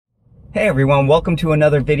Hey everyone, welcome to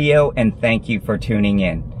another video and thank you for tuning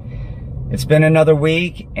in. It's been another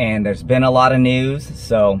week and there's been a lot of news,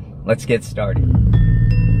 so let's get started.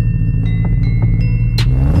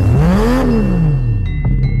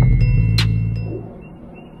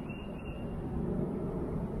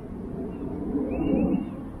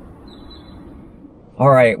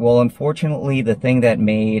 Alright, well unfortunately the thing that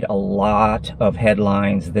made a lot of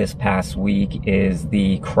headlines this past week is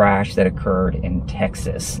the crash that occurred in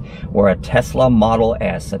Texas, where a Tesla Model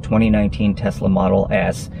S, a 2019 Tesla Model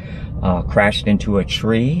S, crashed into a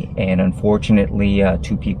tree, and unfortunately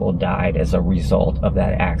 2 people died as a result of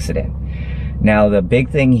that accident. Now the big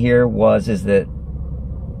thing here is that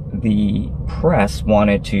the press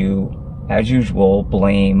wanted to, as usual,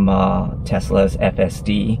 blame Tesla's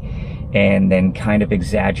FSD, and then kind of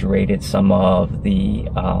exaggerated some of the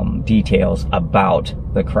details about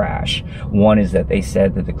the crash. One is that they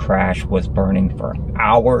said that the crash was burning for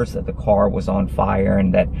hours, that the car was on fire,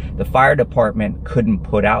 and that the fire department couldn't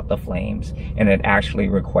put out the flames, and it actually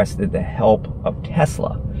requested the help of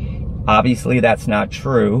Tesla. Obviously, that's not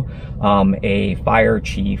true. A fire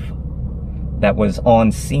chief that was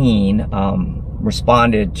on scene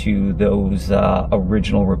responded to those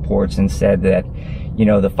original reports and said that, you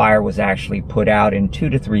know, the fire was actually put out in 2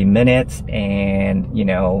 to 3 minutes, and, you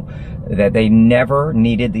know, that they never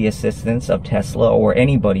needed the assistance of Tesla or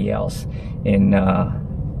anybody else in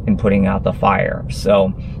putting out the fire.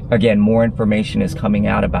 So again, more information is coming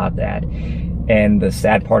out about that. And the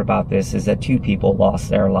sad part about this is that 2 people lost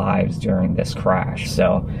their lives during this crash.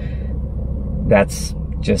 So that's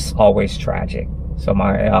just always tragic. So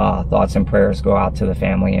my thoughts and prayers go out to the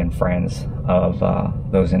family and friends of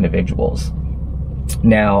those individuals.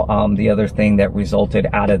 Now, the other thing that resulted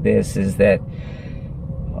out of this is that,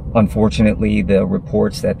 unfortunately, the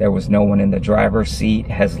reports that there was no one in the driver's seat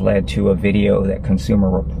has led to a video that Consumer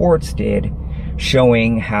Reports did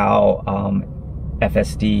showing how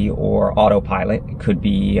FSD or autopilot could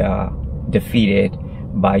be defeated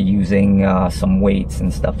by using some weights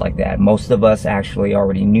and stuff like that. Most of us actually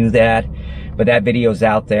already knew that, but that video's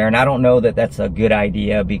out there, and I don't know that that's a good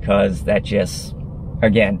idea, because that just,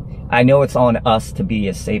 again, I know it's on us to be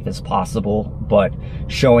as safe as possible, but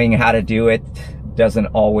showing how to do it doesn't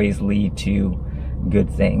always lead to good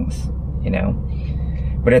things, you know.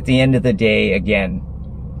 But at the end of the day, again,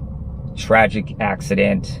 tragic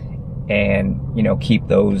accident, and, you know, keep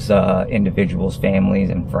those individuals' families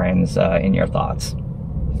and friends in your thoughts.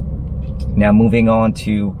 Now, moving on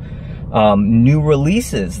to new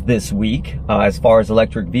releases this week as far as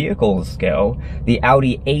electric vehicles go. The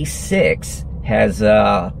Audi A6 has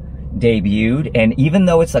debuted, and even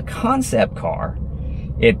though it's a concept car,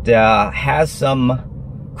 it has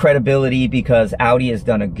some credibility because Audi has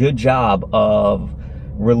done a good job of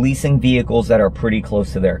releasing vehicles that are pretty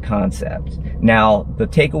close to their concept. Now, the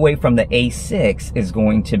takeaway from the A6 is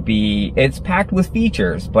going to be, it's packed with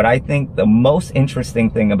features, but I think the most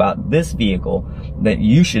interesting thing about this vehicle that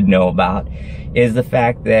you should know about is the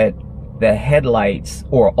fact that the headlights,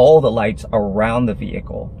 or all the lights around the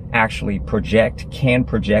vehicle, actually can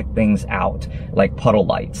project things out, like puddle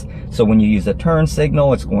lights. So when you use a turn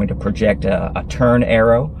signal, it's going to project a turn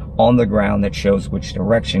arrow on the ground that shows which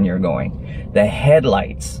direction you're going. The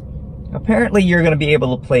headlights, apparently you're going to be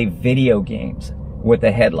able to play video games with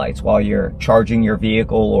the headlights while you're charging your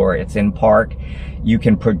vehicle or it's in park. You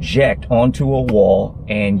can project onto a wall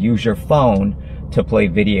and use your phone to play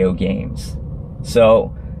video games.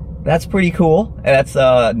 So that's pretty cool. That's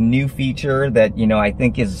a new feature that, you know, I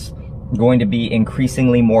think is going to be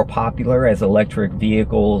increasingly more popular as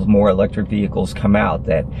more electric vehicles come out,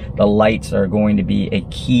 that the lights are going to be a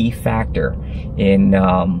key factor in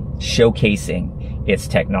showcasing its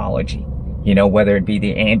technology. You know, whether it be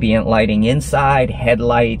the ambient lighting inside,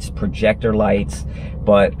 headlights, projector lights.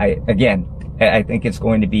 But I think it's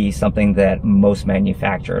going to be something that most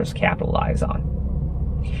manufacturers capitalize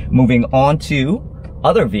on. Moving on to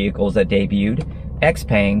other vehicles that debuted,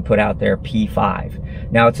 XPeng put out their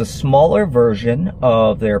P5. Now, it's a smaller version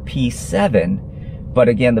of their P7, but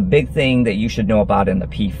again, the big thing that you should know about in the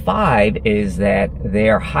P5 is that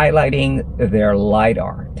they're highlighting their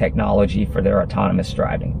LiDAR technology for their autonomous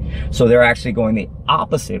driving. So they're actually going the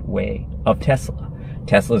opposite way of Tesla.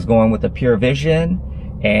 Tesla's going with the pure vision,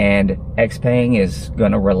 and XPeng is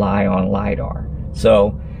going to rely on LiDAR.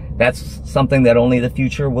 So that's something that only the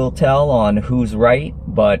future will tell on who's right,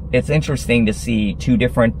 but it's interesting to see 2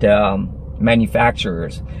 different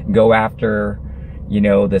manufacturers go after, you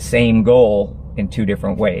know, the same goal in 2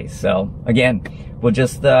 different ways. So again, we'll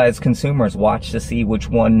just as consumers watch to see which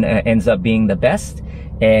one ends up being the best,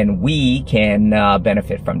 and we can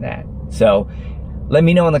benefit from that. So Let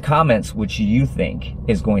me know in the comments which you think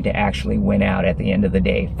is going to actually win out at the end of the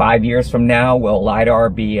day. 5 years from now, will LiDAR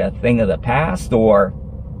be a thing of the past, or,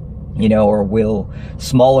 you know, or will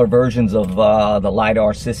smaller versions of the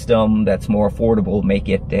LiDAR system that's more affordable make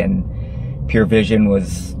it, and Pure Vision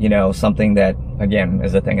was, you know, something that, again,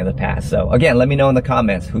 is a thing of the past. So again, let me know in the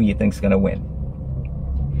comments who you think's going to win.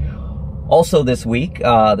 Also this week,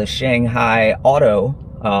 the Shanghai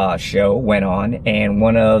Auto show went on, and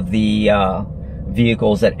one of the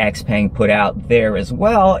vehicles that XPeng put out there as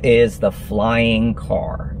well is the flying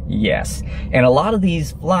car. Yes, and a lot of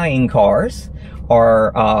these flying cars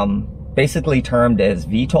are basically termed as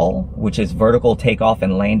VTOL, which is vertical takeoff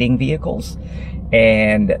and landing vehicles,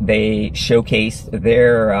 and they showcased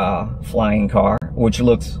their flying car, which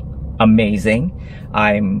looks amazing.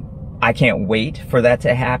 I can't wait for that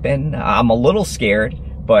to happen. I'm a little scared,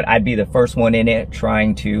 but I'd be the first one in it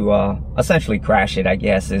trying to essentially crash it, I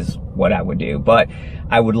guess, is what I would do. But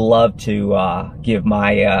I would love to give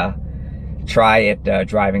my try at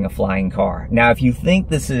driving a flying car. Now, if you think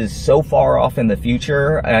this is so far off in the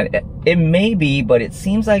future, it may be, but it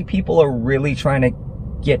seems like people are really trying to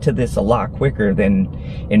get to this a lot quicker than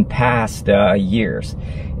in past years.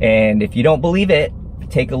 And if you don't believe it,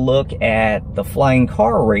 take a look at the flying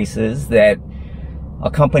car races that a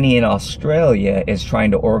company in Australia is trying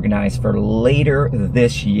to organize for later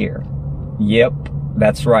this year. Yep,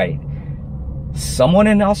 that's right. Someone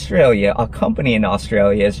in Australia, a company in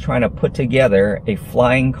Australia, is trying to put together a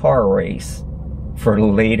flying car race for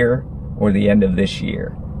later or the end of this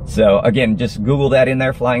year. So again, just Google that in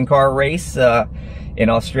there, flying car race in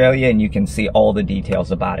Australia, and you can see all the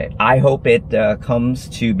details about it. I hope it comes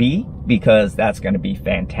to be, because that's going to be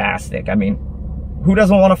fantastic. I mean, who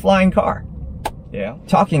doesn't want a flying car? Yeah.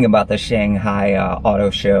 Talking about the Shanghai Auto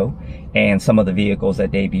Show and some of the vehicles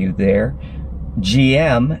that debuted there,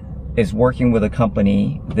 GM is working with a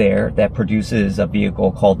company there that produces a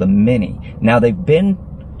vehicle called the Mini. Now, they've been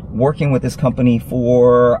working with this company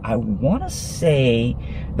for, I want to say,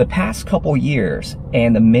 the past couple years,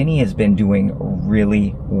 and the Mini has been doing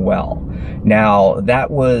really well. Now,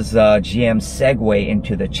 that was GM's segue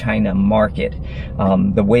into the China market.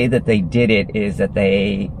 The way that they did it is that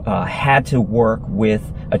they had to work with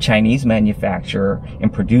a Chinese manufacturer in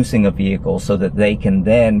producing a vehicle so that they can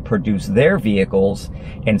then produce their vehicles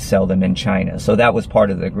and sell them in China. So that was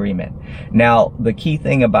part of the agreement. Now, the key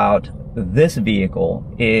thing about this vehicle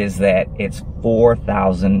is that it's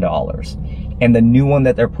 $4,000. And the new one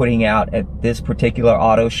that they're putting out at this particular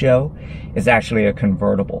auto show is actually a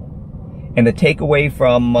convertible. And the takeaway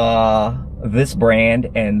from this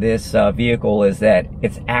brand and this vehicle is that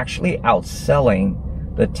it's actually outselling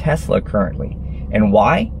the Tesla currently. And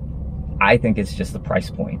why? I think it's just the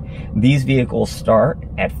price point. These vehicles start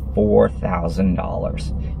at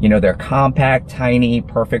 $4,000. You know, they're compact, tiny,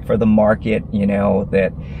 perfect for the market, you know,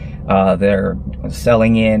 that they're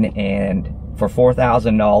selling in, and for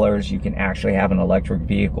 $4,000 you can actually have an electric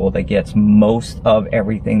vehicle that gets most of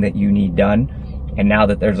everything that you need done. And now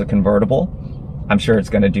that there's a convertible, I'm sure it's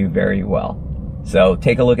going to do very well. So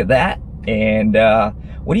take a look at that. And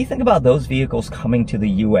what do you think about those vehicles coming to the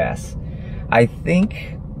US? I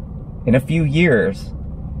think in a few years,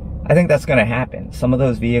 I think that's going to happen. Some of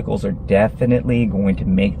those vehicles are definitely going to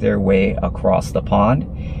make their way across the pond,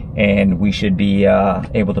 and we should be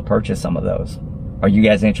able to purchase some of those. Are you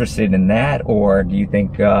guys interested in that, or do you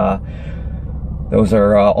think those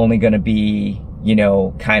are only going to be, you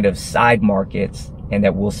know, kind of side markets, and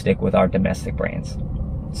that we'll stick with our domestic brands?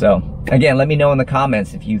 So again, let me know in the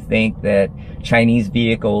comments if you think that Chinese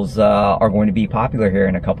vehicles are going to be popular here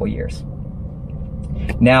in a couple years.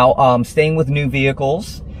 Now, staying with new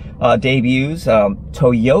vehicles debuts,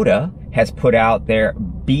 Toyota has put out their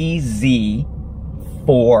BZ4X.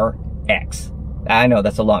 I know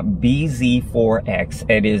that's a lot. BZ4X.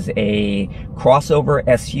 It is a crossover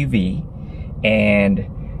SUV, and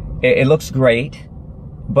it looks great.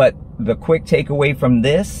 But the quick takeaway from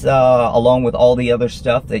this, along with all the other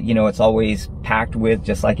stuff that, you know, it's always packed with,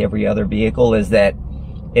 just like every other vehicle, is that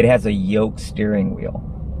it has a yoke steering wheel.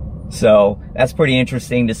 So that's pretty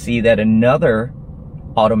interesting to see that another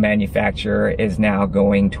auto manufacturer is now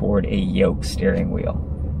going toward a yoke steering wheel.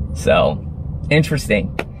 So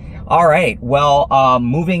interesting. All right, well,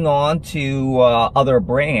 moving on to other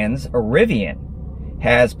brands, Rivian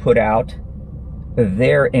has put out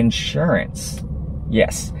their insurance.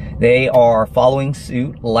 Yes, they are following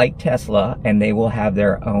suit like Tesla, and they will have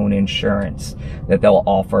their own insurance that they'll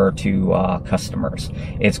offer to customers.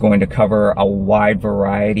 It's going to cover a wide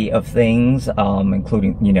variety of things,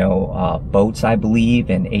 including, boats, I believe,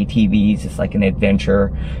 and ATVs. It's like an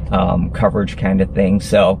adventure coverage kind of thing.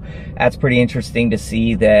 So that's pretty interesting to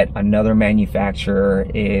see that another manufacturer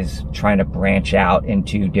is trying to branch out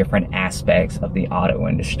into different aspects of the auto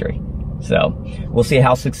industry. So we'll see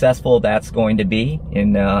how successful that's going to be,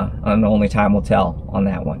 and only time will tell on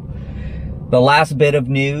that one. The last bit of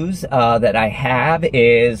news that I have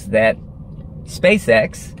is that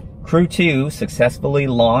SpaceX Crew 2 successfully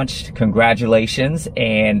launched. Congratulations.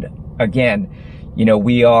 And again,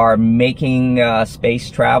 we are making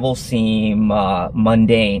space travel seem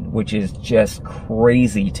mundane, which is just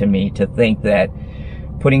crazy to me to think that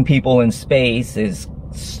putting people in space is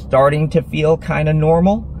starting to feel kind of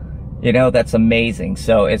normal. That's amazing.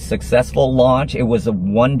 So it's successful launch. It was a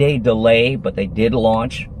 1-day delay, but they did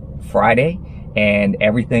launch Friday and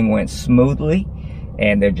everything went smoothly.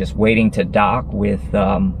 And they're just waiting to dock with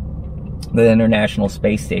the International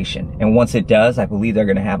Space Station. And once it does, I believe they're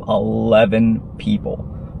going to have 11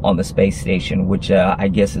 people on the space station, which I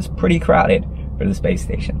guess is pretty crowded for the space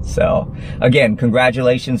station. So again,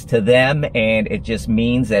 congratulations to them. And it just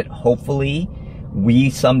means that hopefully we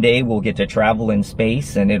someday will get to travel in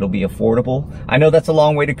space and it'll be affordable. I know that's a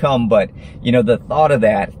long way to come, but the thought of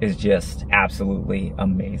that is just absolutely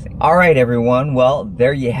amazing. All right, everyone. Well,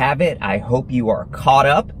 there you have it. I hope you are caught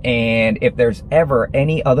up. And if there's ever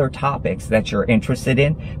any other topics that you're interested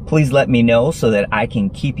in, please let me know so that I can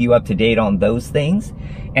keep you up to date on those things.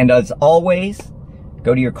 And as always,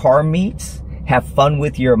 go to your car meets, have fun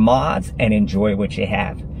with your mods, and enjoy what you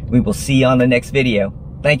have. We will see you on the next video.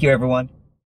 Thank you, everyone.